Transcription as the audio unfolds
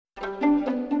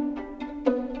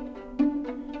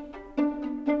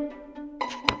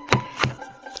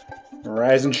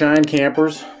Rise and shine,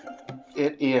 campers.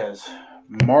 It is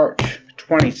March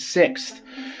 26th,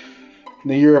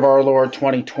 the year of our Lord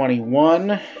 2021,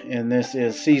 and this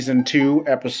is Season 2,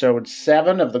 Episode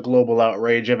 7 of The Global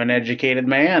Outrage of an Educated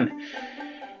Man.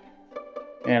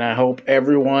 And I hope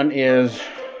everyone is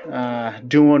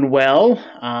doing well.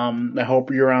 I hope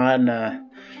you're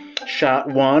on shot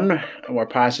 1 or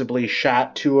possibly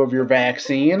shot 2 of your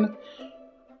vaccine.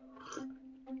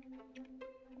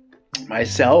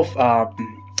 Myself,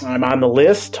 I'm on the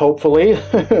list, hopefully.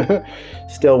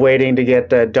 Still waiting to get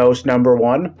dose number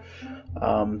 1.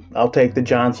 I'll take the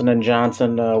Johnson &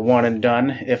 Johnson one and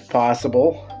done, if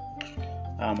possible.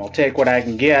 I'll take what I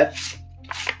can get.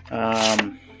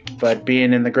 But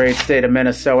being in the great state of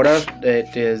Minnesota,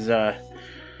 it is,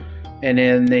 and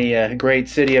in the great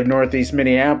city of Northeast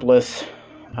Minneapolis,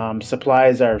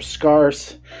 supplies are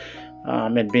scarce,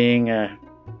 and being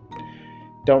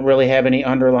don't really have any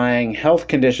underlying health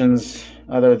conditions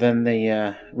other than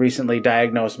the recently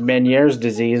diagnosed Meniere's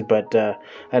disease, but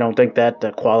I don't think that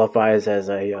qualifies as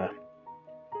a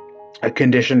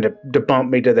condition to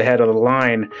bump me to the head of the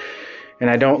line.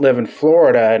 And I don't live in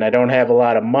Florida, and I don't have a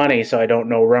lot of money, so I don't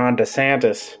know Ron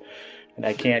DeSantis, and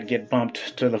I can't get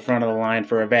bumped to the front of the line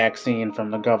for a vaccine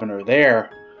from the governor there.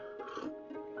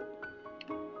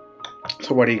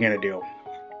 So what are you going to do?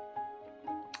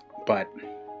 But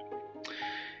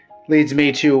leads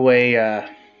me to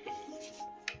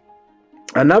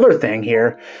another thing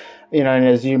here, and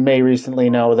as you may recently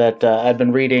know, that I've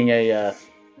been reading a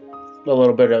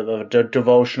little bit of a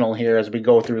devotional here as we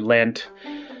go through Lent.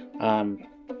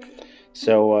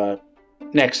 So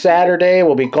next Saturday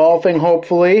we'll be golfing,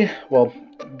 hopefully. Well,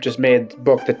 just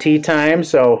booked the tee time,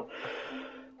 so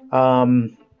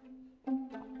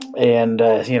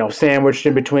sandwiched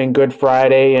in between Good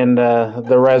Friday and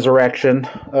the resurrection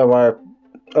of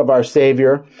our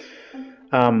Savior.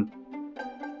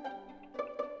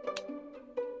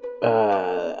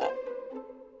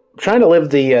 Trying to live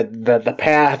the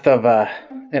path of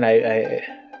and I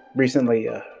recently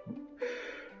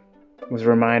was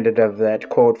reminded of that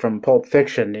quote from Pulp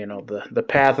Fiction. The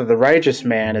path of the righteous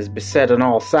man is beset on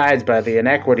all sides by the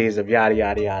inequities of yada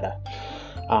yada yada.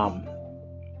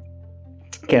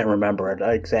 Can't remember it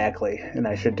exactly, and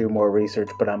I should do more research,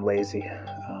 but I'm lazy.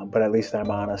 But at least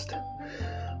I'm honest.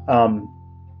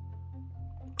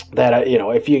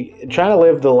 If you try to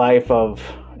live the life of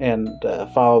and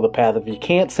follow the path, if you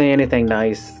can't say anything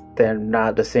nice, then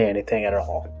not to say anything at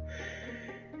all.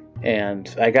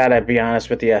 And I gotta be honest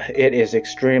with you, it is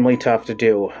extremely tough to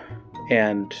do.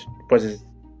 And what is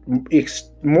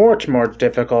much more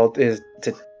difficult is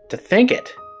to think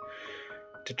it.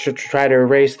 To try to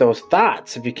erase those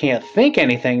thoughts. If you can't think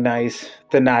anything nice,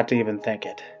 then not to even think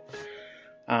it.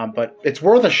 But it's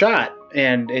worth a shot,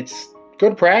 and it's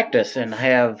good practice. And I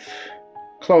have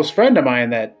a close friend of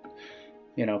mine that,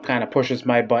 kind of pushes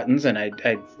my buttons, and I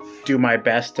do my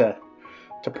best to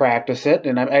practice it.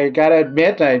 And I gotta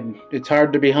admit, it's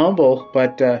hard to be humble,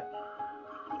 but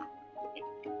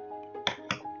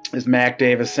as Mac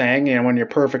Davis sang, when you're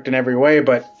perfect in every way,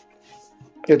 but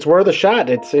it's worth a shot.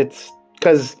 It's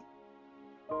because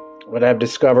what I've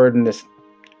discovered in this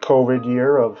COVID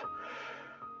year of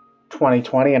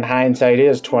 2020, and hindsight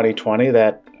is 2020,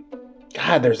 that,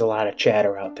 God, there's a lot of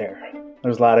chatter out there.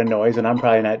 There's a lot of noise, and I'm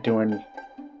probably not doing,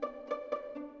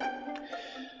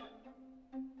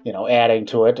 adding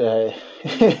to it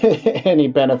any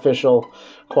beneficial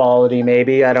quality,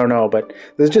 maybe. I don't know, but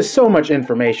there's just so much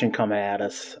information coming at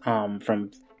us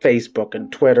from Facebook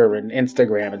and Twitter and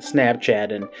Instagram and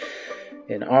Snapchat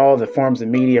and all the forms of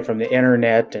media from the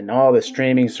internet and all the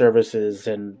streaming services,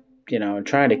 and and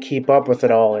trying to keep up with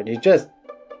it all, and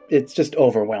it's just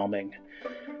overwhelming.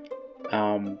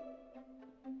 And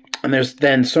there's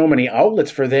then so many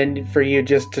outlets for you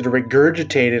just to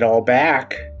regurgitate it all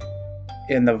back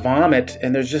in the vomit,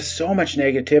 and there's just so much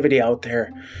negativity out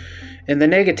there. And the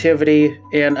negativity,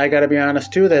 and I gotta be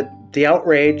honest too, that the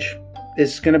outrage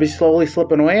is going to be slowly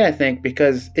slipping away, I think,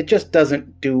 because it just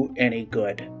doesn't do any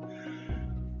good.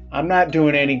 I'm not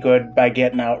doing any good by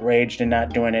getting outraged and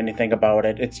not doing anything about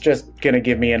it. It's just going to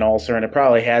give me an ulcer, and it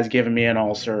probably has given me an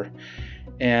ulcer.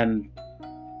 And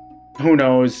who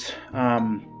knows?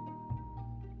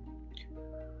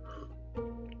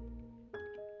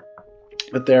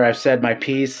 But there, I've said my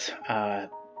piece.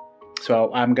 So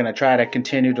I'm going to try to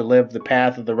continue to live the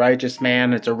path of the righteous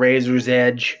man. It's a razor's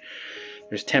edge.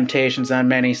 There's temptations on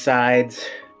many sides.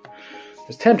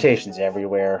 There's temptations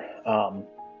everywhere.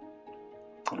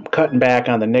 I'm cutting back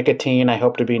on the nicotine. I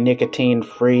hope to be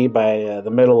nicotine-free by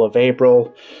the middle of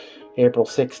April. April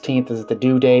 16th is the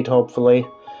due date, hopefully.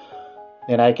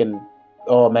 And I can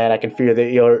oh man, I can feel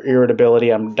the irritability.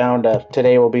 I'm down to,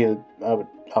 today will be,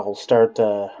 I'll start,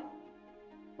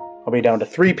 I'll be down to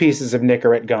 3 pieces of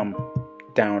Nicorette gum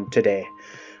down today.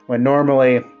 When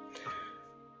normally,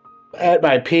 at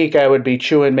my peak, I would be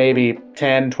chewing maybe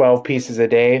 10, 12 pieces a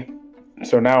day.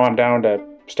 So now I'm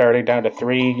starting down to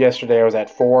 3. Yesterday I was at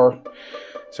 4.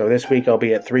 So this week I'll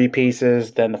be at 3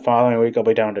 pieces. Then the following week I'll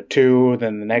be down to 2.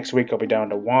 Then the next week I'll be down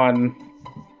to 1.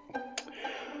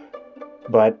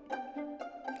 But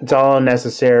it's all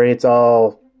unnecessary. It's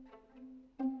about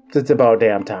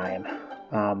damn time.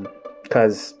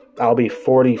 Because I'll be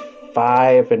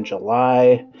 45 in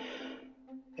July.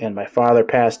 And my father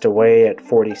passed away at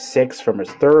 46 from his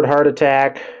 3rd heart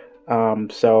attack.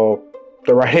 So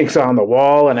the writing's on the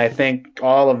wall. And I think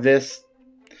all of this,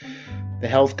 the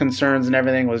health concerns and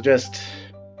everything, was just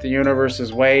the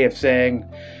universe's way of saying,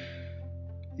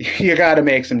 you got to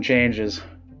make some changes.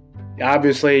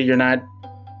 Obviously,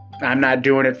 I'm not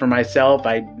doing it for myself.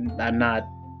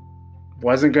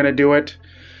 Wasn't going to do it.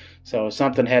 So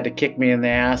something had to kick me in the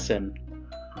ass, and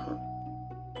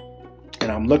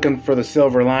I'm looking for the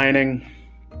silver lining.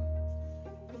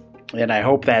 And I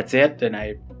hope that's it. And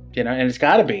and it's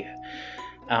got to be.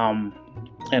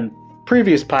 And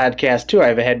previous podcast too,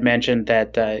 I had mentioned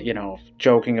that,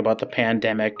 joking about the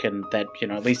pandemic, and that,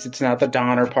 at least it's not the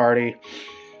Donner Party.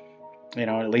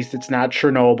 At least it's not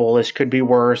Chernobyl. This could be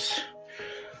worse.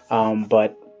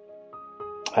 But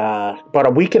about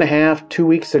a week and a half, 2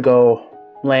 weeks ago,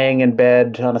 laying in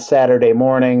bed on a Saturday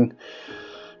morning,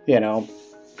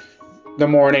 the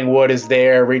morning wood is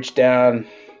there, reach down,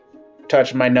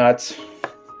 touch my nuts,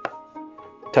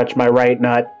 touch my right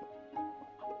nut,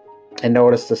 and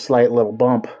noticed a slight little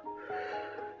bump.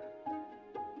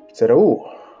 I said, "Ooh,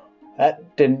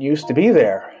 that didn't used to be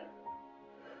there."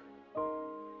 I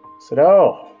said,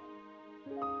 "Oh."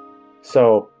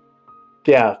 So,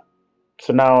 yeah.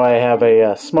 So now I have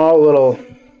a small little,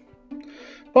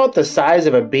 about the size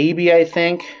of a baby, I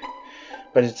think.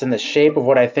 But it's in the shape of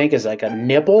what I think is like a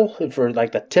nipple, for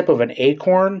like the tip of an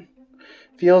acorn,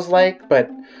 feels like. But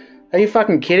are you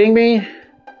fucking kidding me?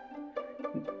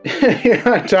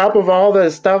 On top of all the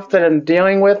stuff that I'm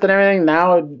dealing with and everything,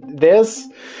 now this.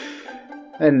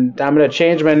 And I'm going to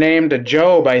change my name to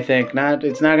Job, I think.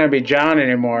 It's not going to be John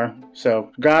anymore.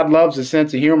 So God loves a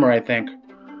sense of humor, I think.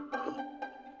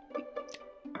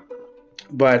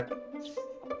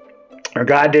 Or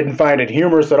God didn't find it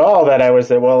humorous at all that I was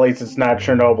at, well, at least it's not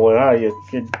Chernobyl. Oh,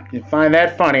 you find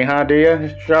that funny, huh, do you,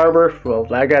 Sharber?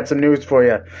 Well, I got some news for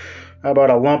you. How about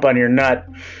a lump on your nut?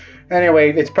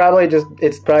 Anyway, it's probably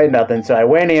nothing. So I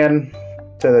went in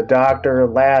to the doctor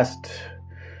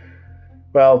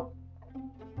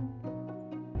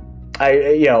I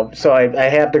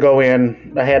have to go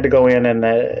in. I had to go in, and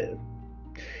a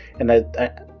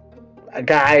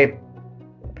guy.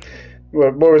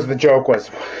 What was the joke was?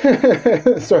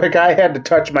 So a guy had to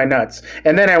touch my nuts,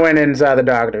 and then I went in and saw the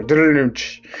doctor.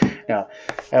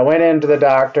 I went into the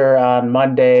doctor on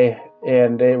Monday,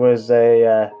 and it was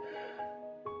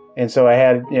and so I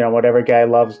had, what every guy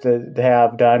loves to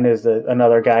have done is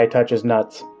another guy touches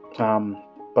nuts,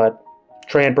 but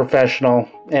trained professional,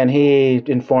 and he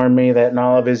informed me that in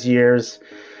all of his years,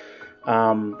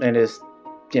 in his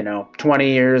 20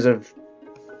 years of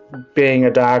being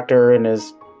a doctor and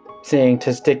his seeing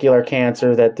testicular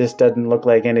cancer, that this doesn't look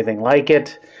like anything like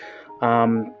it.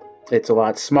 It's a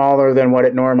lot smaller than what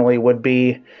it normally would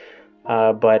be,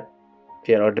 but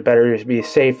better be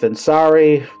safe than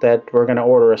sorry, that we're going to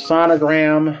order a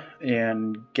sonogram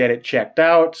and get it checked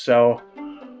out. So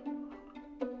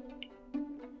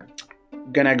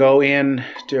going to go in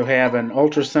to have an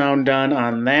ultrasound done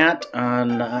on that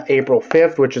on April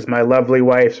 5th, which is my lovely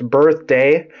wife's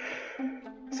birthday.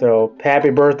 So happy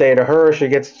birthday to her. She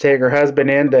gets to take her husband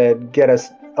in to get an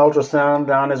ultrasound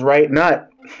on his right nut.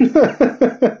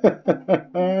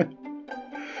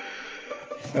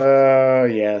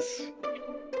 Yes.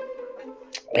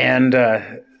 And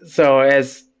so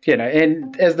as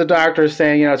as the doctor's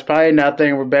saying, it's probably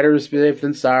nothing. We're better safe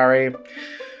than sorry.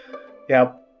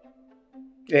 Yep.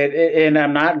 And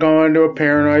I'm not going to a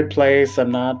paranoid place.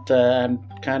 I'm not. I'm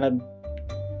kind of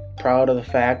proud of the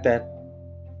fact that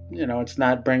it's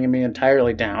not bringing me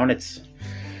entirely down.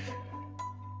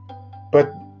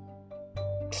 But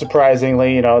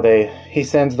surprisingly, he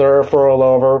sends the referral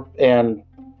over, and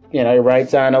he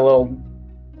writes on a little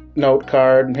note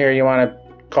card, here, you want to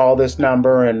call this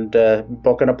number and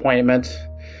book an appointment.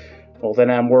 Well,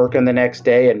 then I'm working the next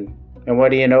day, and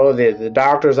what do you know? The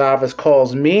doctor's office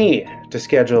calls me to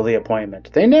schedule the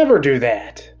appointment. They never do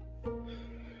that.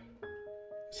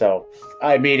 So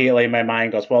immediately my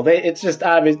mind goes, well, it's just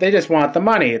obvious. They just want the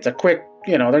money. It's a quick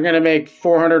they're going to make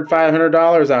 $400,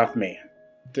 $500 off me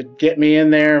to get me in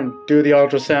there and do the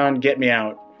ultrasound, get me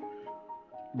out.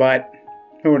 But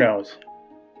who knows?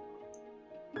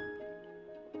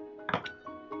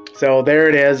 So there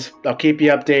it is. I'll keep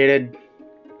you updated.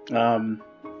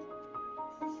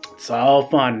 It's all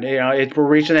fun. We're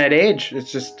reaching that age.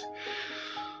 It's just...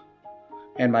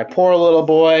 And my poor little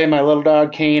boy, my little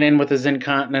dog Kanan with his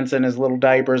incontinence and his little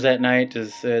diapers at night,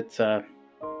 it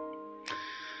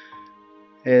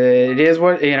is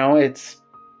what,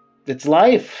 it's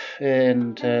life.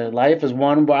 And life is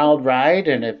one wild ride.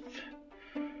 And if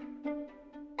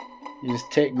you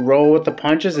just roll with the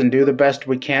punches and do the best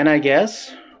we can, I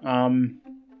guess.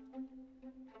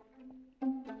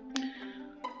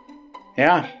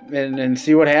 Yeah, and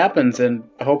see what happens, and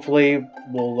hopefully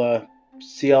we'll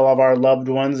see all of our loved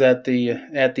ones at the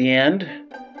end.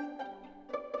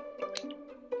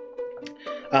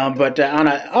 But on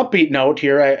an upbeat note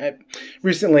here,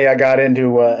 recently I got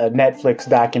into a Netflix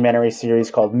documentary series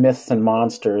called Myths and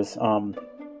Monsters,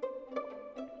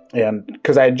 and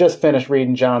because I had just finished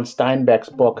reading John Steinbeck's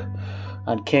book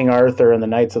on King Arthur and the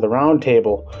Knights of the Round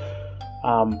Table,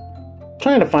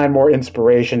 trying to find more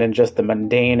inspiration in just the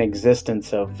mundane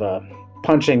existence of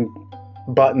punching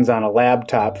buttons on a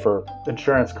laptop for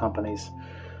insurance companies.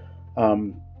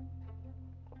 And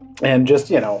just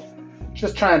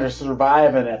trying to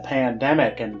survive in a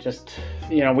pandemic, and just,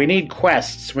 we need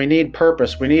quests, we need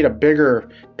purpose, we need a bigger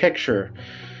picture.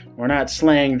 We're not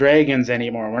slaying dragons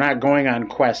anymore. We're not going on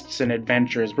quests and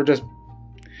adventures. We're just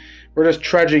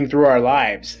trudging through our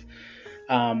lives.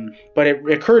 But it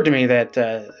occurred to me that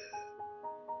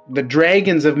the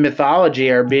dragons of mythology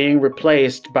are being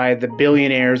replaced by the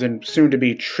billionaires and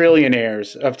soon-to-be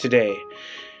trillionaires of today.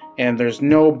 And there's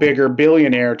no bigger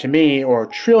billionaire to me, or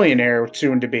trillionaire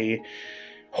soon-to-be,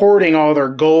 hoarding all their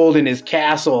gold in his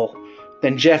castle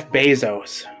than Jeff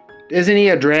Bezos. Isn't he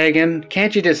a dragon?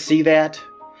 Can't you just see that?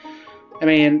 I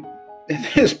mean,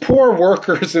 his poor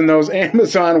workers in those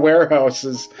Amazon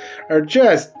warehouses are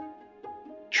just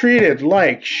treated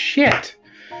like shit.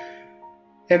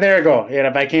 And there you go. And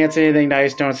if I can't say anything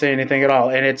nice, don't say anything at all.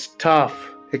 And it's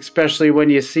tough, especially when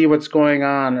you see what's going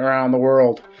on around the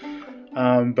world.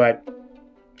 But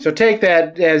so take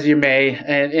that as you may,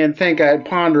 and think,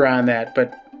 ponder on that.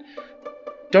 But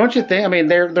don't you think? I mean,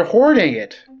 they're hoarding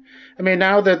it. I mean,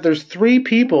 now that there's 3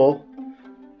 people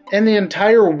in the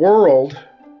entire world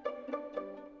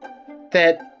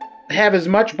that have as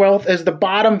much wealth as the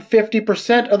bottom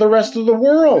 50% of the rest of the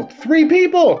world. 3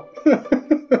 people.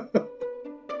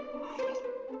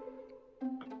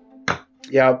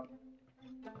 Yep.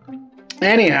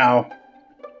 Anyhow,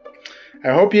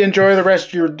 I hope you enjoy the rest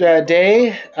of your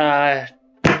day.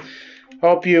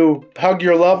 Hope you hug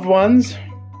your loved ones.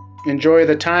 Enjoy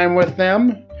the time with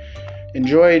them.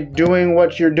 Enjoy doing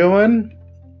what you're doing.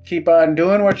 Keep on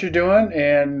doing what you're doing.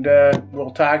 And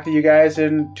we'll talk to you guys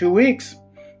in 2 weeks.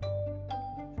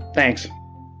 Thanks.